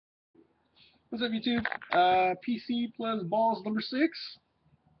What's up, YouTube? PC plus balls number 6.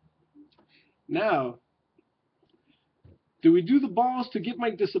 Now, do we do the balls to get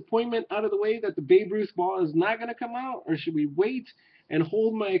my disappointment out of the way that the Babe Ruth ball is not going to come out? Or should we wait and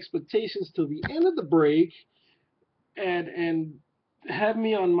hold my expectations till the end of the break and have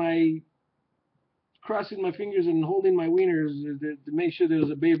me on my crossing my fingers and holding my wieners to make sure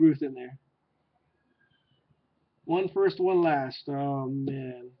there's a Babe Ruth in there? One first, one last. Oh,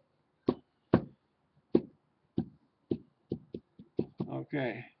 man.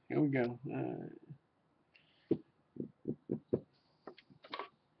 Okay, here we go.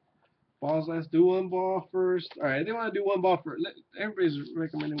 Balls, let's do one ball first. All right, they want to do one ball first. Everybody's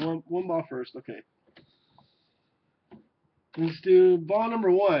recommending one ball first. Okay. Let's do ball number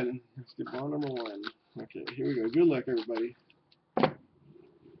 1. Let's do ball number 1. Okay, here we go. Good luck, everybody.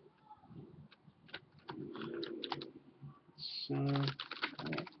 So,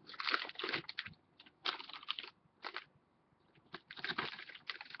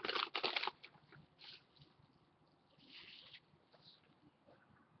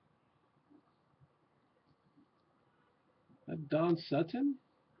 that Don Sutton?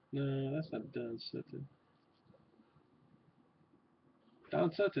 No, that's not Don Sutton.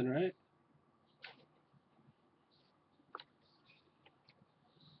 Don Sutton, right?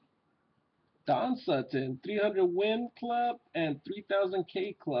 Don Sutton, 300 win club and 3000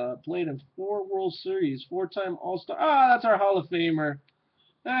 K club. Played in 4 World Series, 4-time All-Star. Ah, that's our Hall of Famer.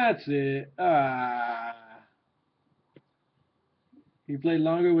 That's it. Ah. He played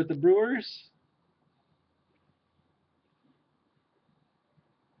longer with the Brewers.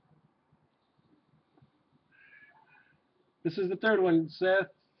 This is the third one, Seth.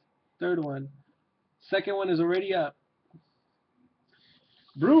 Third one. Second one is already up.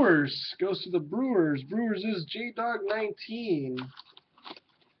 Brewers goes to the Brewers. Brewers is J-Dog 19.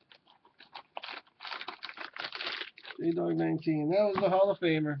 J-Dog 19. That was the Hall of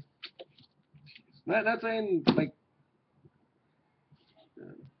Famer. That's in like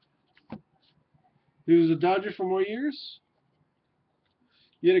he was a Dodger for more years.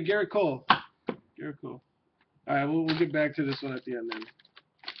 You had a Garrett Cole. Garrett Cole. All right, we'll get back to this one at the end then.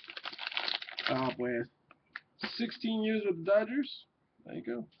 Oh boy, 16 years with the Dodgers. There you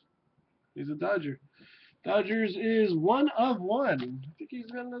go. He's a Dodger. Dodgers is 1 of 1. I think he's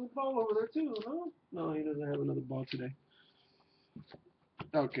got another ball over there too, no? No, he doesn't have another ball today.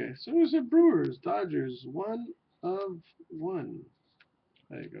 Okay, so it's the Brewers. Dodgers, 1 of 1.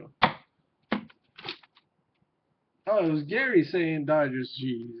 There you go. Oh, it was Gary saying Dodgers.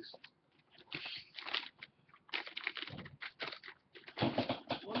 Jeez.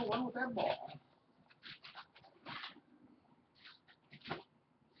 1 of 1 with that ball.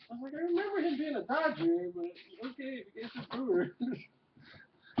 I was like, I remember him being a Dodger, but okay, it's a Brewer.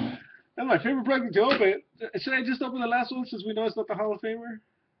 That's my favorite bracket to open. Should I just open the last one since we know it's not the Hall of Famer?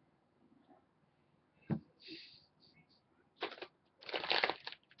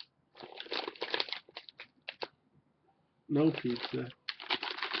 No pizza.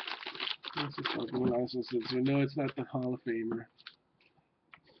 Let's just open the last one since we know it's not the Hall of Famer.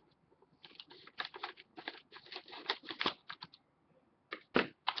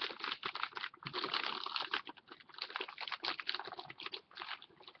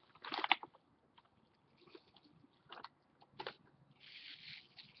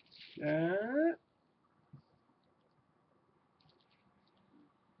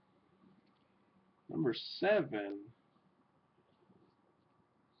 Number 7.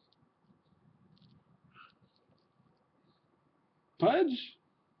 Pudge?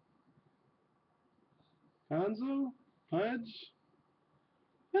 Gonzo? Pudge?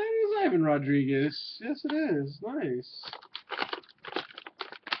 That is Ivan Rodriguez. Yes, it is. Nice.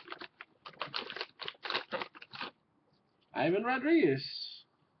 Ivan Rodriguez.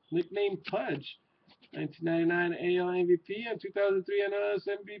 Nicknamed Pudge. 1999 AL MVP and 2003 NLS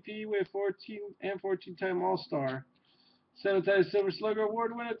MVP with 14-time All-Star. 7-time Silver Slugger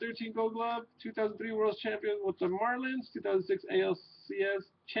Award winner, 13 Gold Glove, 2003 World Champion with the Marlins, 2006 ALCS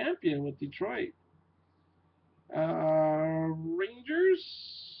Champion with Detroit. Rangers,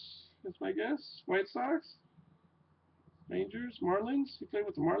 that's my guess. White Sox, Rangers, Marlins. He played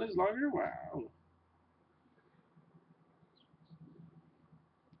with the Marlins longer. Wow.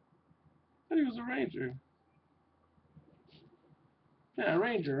 I thought he was a Ranger. Yeah,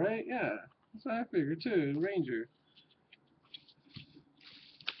 Ranger, right? Yeah, that's what I figured too. Ranger,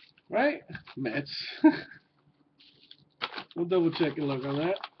 right? Mets. We'll double check and look on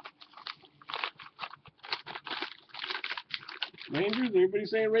that. Rangers? Everybody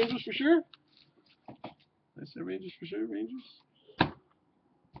saying Rangers for sure? I said Rangers for sure. Rangers.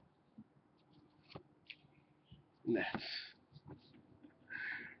 Nets.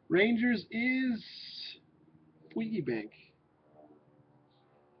 Rangers is Piggy Bank.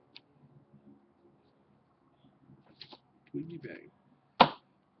 Piggy Bank.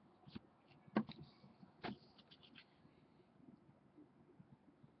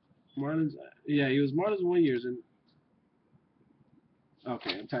 Marlins. Yeah, he was Marlins 1 year. And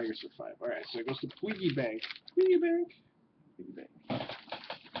okay, and Tigers for 5. All right, so it goes to Piggy Bank. Piggy Bank. Piggy Bank.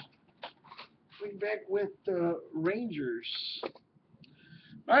 Piggy Bank with the Rangers.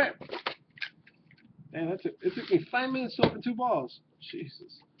 All right. Man, that's it. It took me 5 minutes to open 2 balls.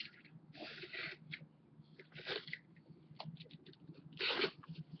 Jesus.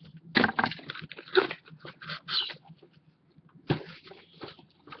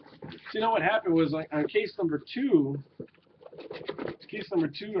 So you know what happened was, like, on case number 2,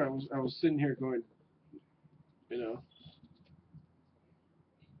 I was sitting here going, you know,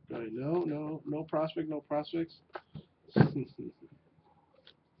 going, no prospect, no prospects.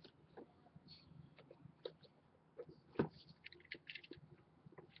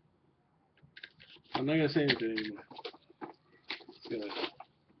 I'm not gonna say anything anymore. It's gonna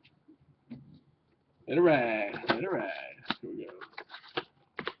let it ride, let it ride. Here we go.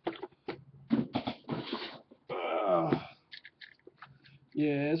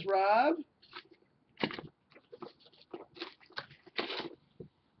 Yes, Rob.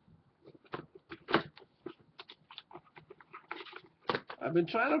 I've been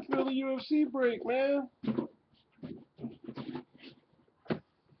trying to fill the UFC break, man. I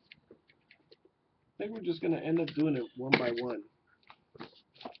think we're just gonna end up doing it one by one.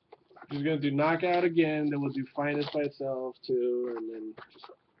 We're gonna do knockout again, then we'll do finest by itself too, and then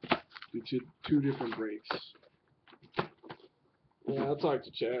just do two different breaks. Yeah, I'll talk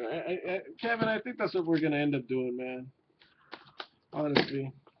to Chad. Kevin, I think that's what we're gonna end up doing, man.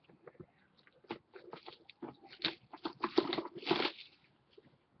 Honestly.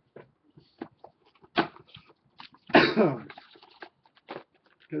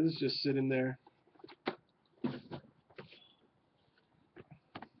 Because it's just sitting there.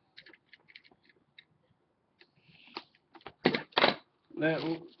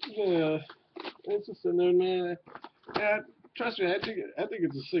 Yeah, it's just sitting there, man. Yeah, trust me, I think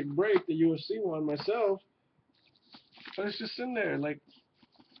it's a sick break, the UFC one myself. But it's just sitting there, like,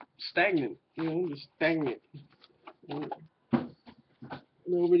 stagnant. You know, just stagnant.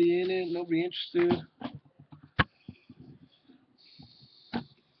 Nobody in it, nobody interested.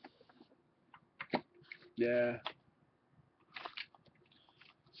 Yeah.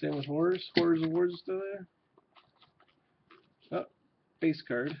 Same with Horrors. Horrors Awards is still there. Oh, base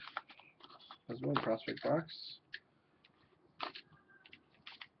card. That's one prospect box.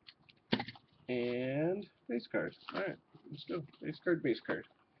 And base card. Alright, let's go. Base card, base card.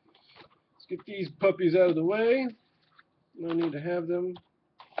 Let's get these puppies out of the way. No need to have them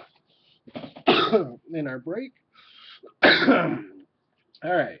in our break.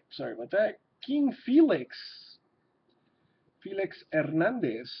 Alright, sorry about that. King Felix. Felix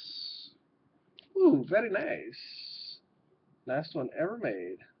Hernandez. Ooh, very nice. Last one ever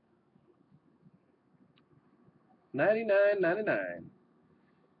made. 99.99.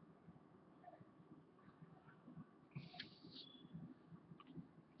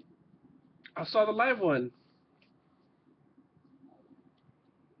 I saw the live one.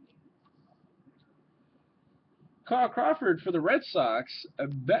 Carl Crawford for the Red Sox, a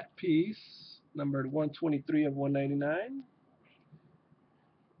bet piece, numbered 123 of 199.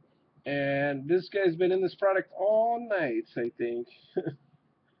 And this guy's been in this product all night, I think.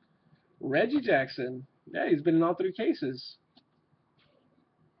 Reggie Jackson. Yeah, he's been in all 3 cases.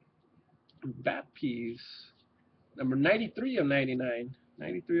 Bat piece, number 93 of 99.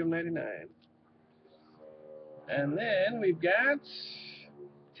 93 of 99. And then we've got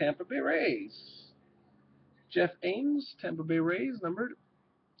Tampa Bay Rays. Jeff Ames, Tampa Bay Rays, numbered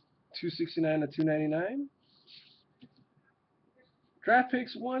 269 of 299. Draft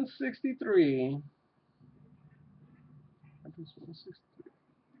picks 163. Draft picks 163.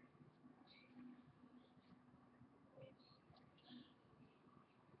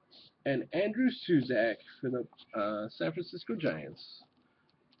 And Andrew Suzak for the San Francisco Giants,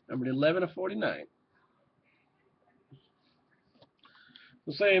 numbered 11 of 49.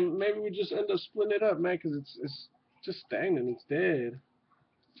 I'm saying maybe we just end up splitting it up, man, because it's just stagnant. It's dead.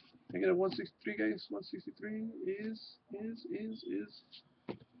 I get a 163, guys. 163 is.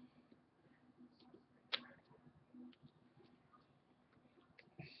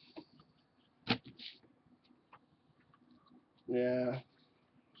 Yeah.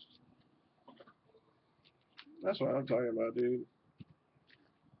 That's what I'm talking about, dude.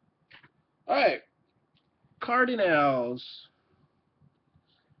 Alright. Cardinals.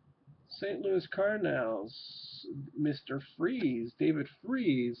 St. Louis Cardinals. Mr. Freeze. David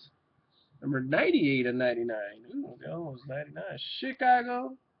Freeze. Number 98 of 99. Ooh, the other one's 99.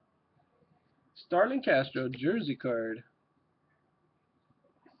 Chicago. Starling Castro. Jersey card.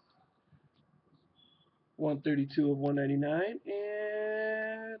 132 of 199.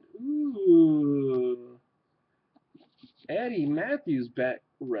 And, ooh, Eddie Matthews back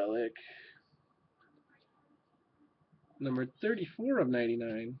relic. Number 34 of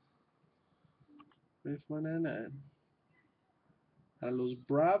 99. 34.99. A los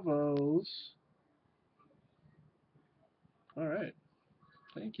Bravos. All right.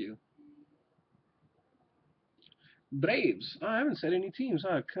 Thank you. Braves. Oh, I haven't said any teams,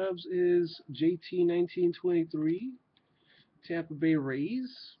 huh? Cubs is JT 1923. Tampa Bay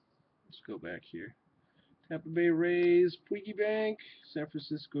Rays. Let's go back here. Tampa Bay Rays, Piggy Bank. San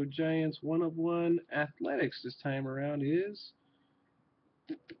Francisco Giants, 1 of 1. Athletics this time around is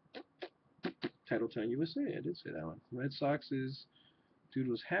Titletown USA. I did say that one. Red Sox is dude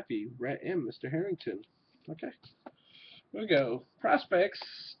was happy. Rat M, Mr. Harrington. Okay. Here we go. Prospects.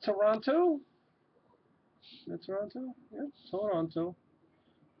 Toronto. That's Toronto? Yeah, Toronto.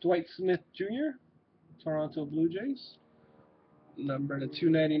 Dwight Smith Jr. Toronto Blue Jays. Number to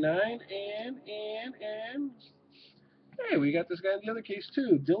 299. And hey, we got this guy in the other case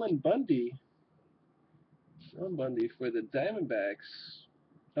too. Dylan Bundy. Dylan Bundy for the Diamondbacks.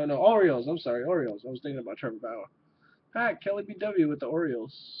 Oh no, Orioles. I'm sorry, Orioles. I was thinking about Trevor Bauer. Hi, Kelly BW with the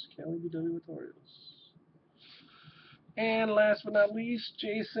Orioles. Kelly BW with the Orioles. And last but not least,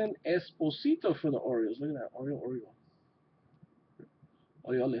 Jason Esposito for the Orioles. Look at that, Oriole.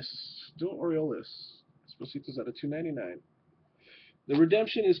 Orioles. Do Orioles. Esposito's at a 299. The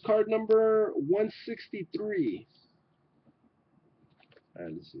redemption is card number 163. All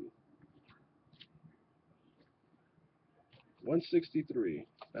right, let's see. 163,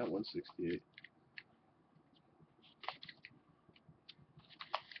 not 168.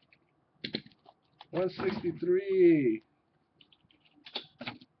 $163.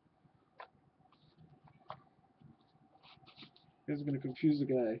 You guys are going to confuse the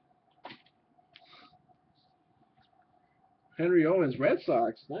guy. Henry Owens, Red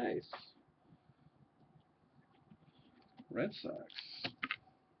Sox. Nice. Red Sox.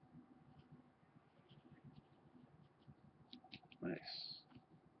 Nice.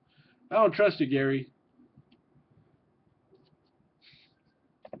 I don't trust you, Gary.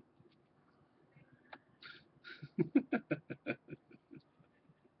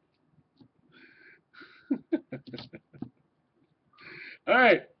 All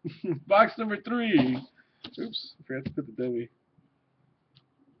right. Box number 3. Oops, I forgot to put the dummy.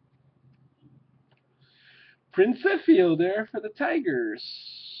 Prince Fielder for the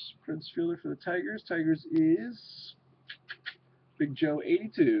Tigers. Prince Fielder for the Tigers. Tigers is Big Joe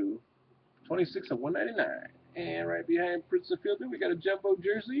 82. 26 of 199. And right behind Prince Fielder, we got a jumbo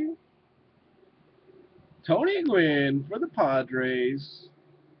jersey. Tony Gwynn for the Padres.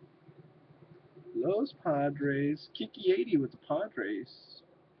 Los Padres. Kiki 80 with the Padres.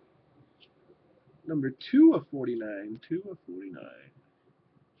 Number 2 of 49. 2 of 49.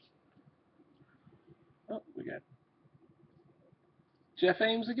 Oh, we got Jeff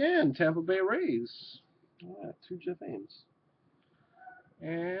Ames again. Tampa Bay Rays. Ah, 2 Jeff Ames.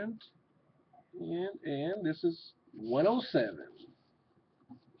 And this is 107.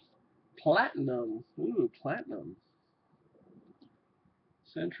 Platinum. Ooh, Platinum.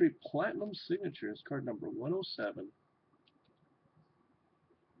 Century Platinum Signatures. Card number 107.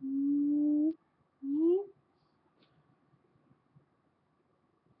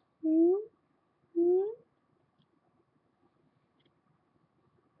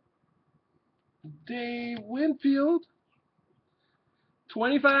 Dave Winfield,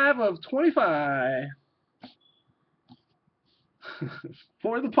 25 of 25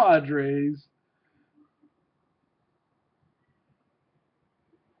 for the Padres.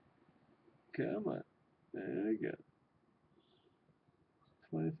 Come on. There you go.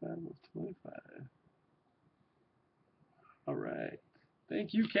 25 of 25. All right.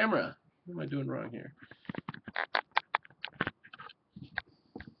 Thank you, camera. What am I doing wrong here?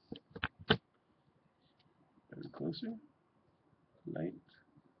 A little closer. Light.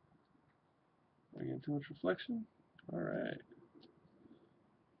 Are you getting too much reflection? All right.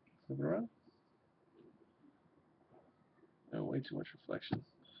 Flip it around. Oh, way too much reflection.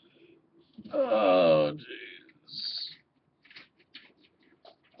 Oh, jeez.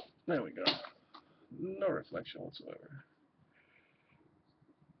 There we go. No reflection whatsoever.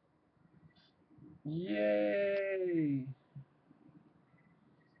 Yay!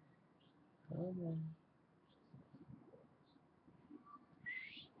 Come on.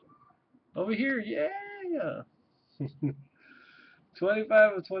 Over here, yeah.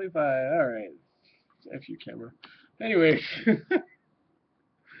 25 of 25. All right. F you, camera. Anyways,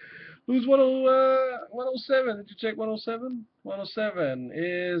 who's 107? Did you check 107? 107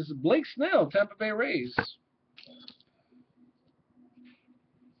 is Blake Snell, Tampa Bay Rays.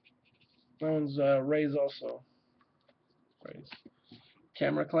 That one's Rays also. Rays.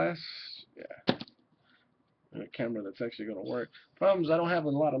 Camera class. Yeah. A camera that's actually going to work. Problem is I don't have a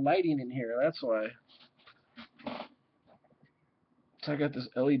lot of lighting in here. That's why. So I got this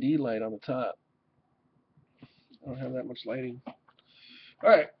LED light on the top. I don't have that much lighting. All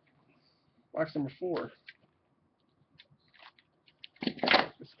right. Box number 4.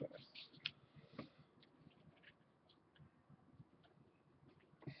 This class.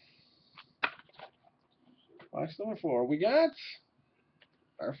 Box number 4. We got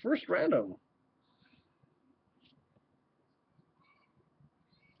our first random.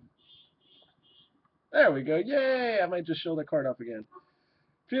 There we go. Yay! I might just show the card off again.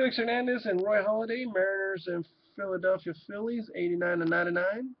 Felix Hernandez and Roy Halladay, Mariners and Philadelphia Phillies, 89 and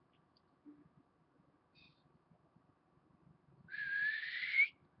 99.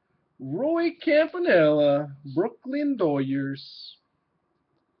 Roy Campanella, Brooklyn Dodgers.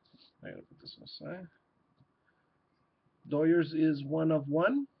 I gotta put this on the side. Dodgers is 1 of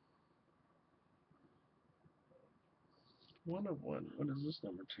 1. 1 of 1. What is this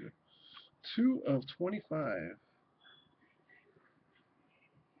number 2? 2 of 25.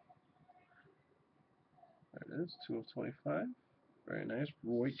 There it is, 2 of 25. Very nice.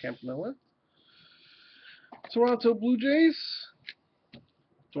 Roy Campanella. Toronto Blue Jays,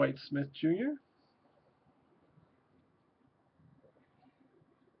 Dwight Smith Jr.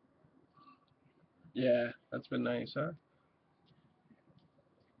 Yeah, that's been nice, huh?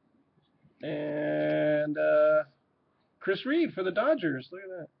 And Chris Reed for the Dodgers. Look at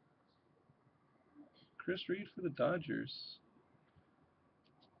that. Chris Reed for the Dodgers.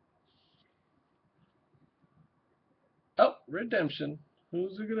 Oh, redemption.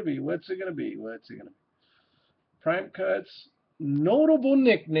 Who's it going to be? What's it going to be? What's it going to be? Prime cuts. Notable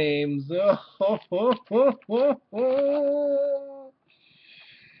nicknames. Oh,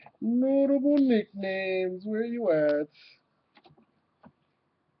 notable nicknames. Where you at?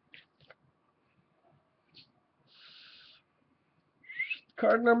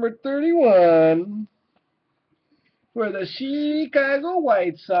 Card number 31 for the Chicago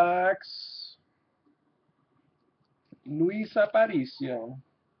White Sox. Luis Aparicio.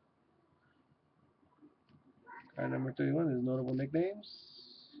 Card number 31 is notable nicknames.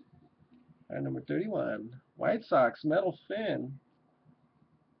 Card number 31. White Sox, Metal Finn.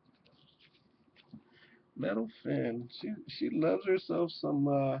 Metal Finn. She loves herself some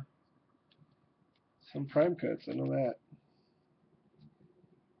prime cuts. I know that.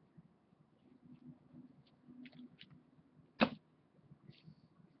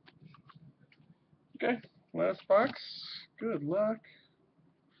 Okay, last box. Good luck.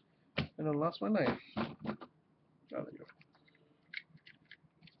 And I lost my knife. Oh, there you go.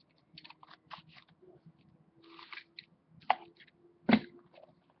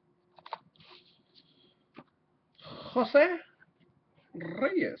 Jose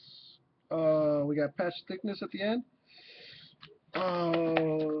Reyes. We got patch thickness at the end.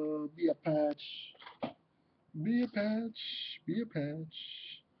 Be a patch. Be a patch. Be a patch.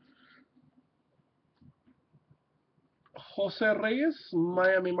 Jose Reyes,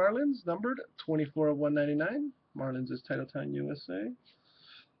 Miami Marlins, numbered 24 of 199. Marlins is Titletown, USA.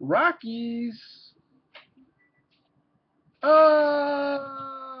 Rockies.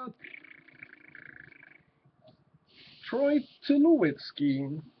 Troy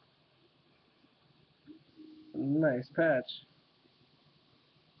Tulowitzki. Nice patch.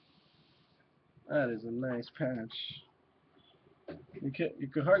 That is a nice patch. You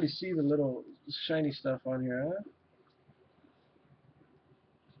could hardly see the little shiny stuff on here, huh?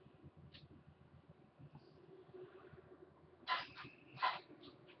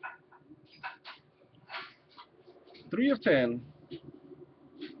 Three of 10.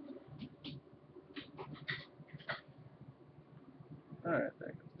 All right, there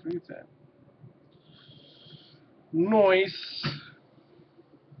you go. 3 of 10. Noise.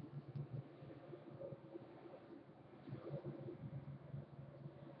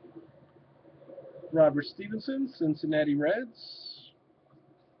 Robert Stevenson, Cincinnati Reds.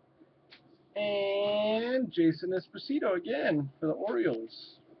 And Jason Esposito again for the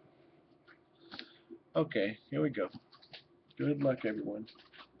Orioles. Okay, here we go. Good luck, everyone.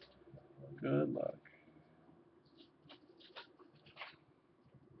 Good luck.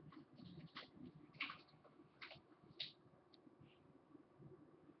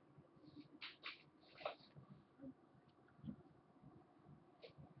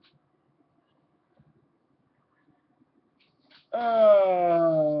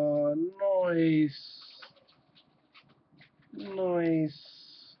 Oh, nice.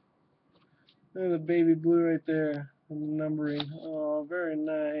 Nice. There's the baby blue right there. The numbering. Oh, very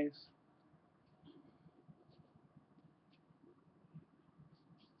nice.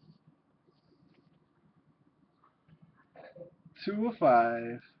 2 of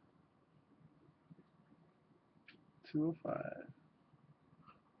 5. 2 of 5.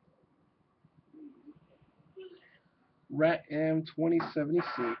 Rat M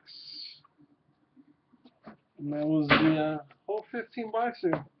 2076. And that was the whole 15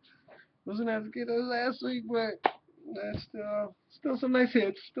 boxer. Wasn't as good as last week, but that's still some nice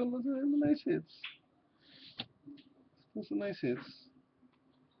hits. Still some nice hits. Still some nice hits.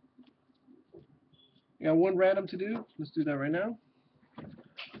 We got one random to do. Let's do that right now.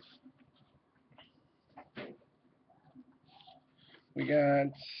 We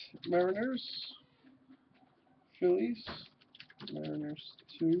got Mariners, Phillies, Mariners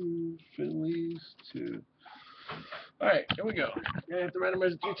 2, Phillies 2. Alright, here we go. We're gonna have to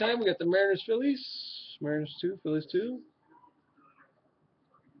randomize it 3 times. We got the Mariners, Phillies, Mariners 2, Phillies 2.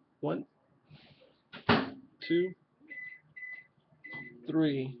 1, 2,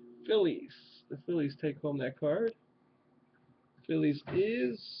 3. Phillies. The Phillies take home that card. Phillies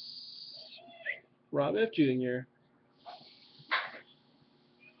is Rob F. Jr.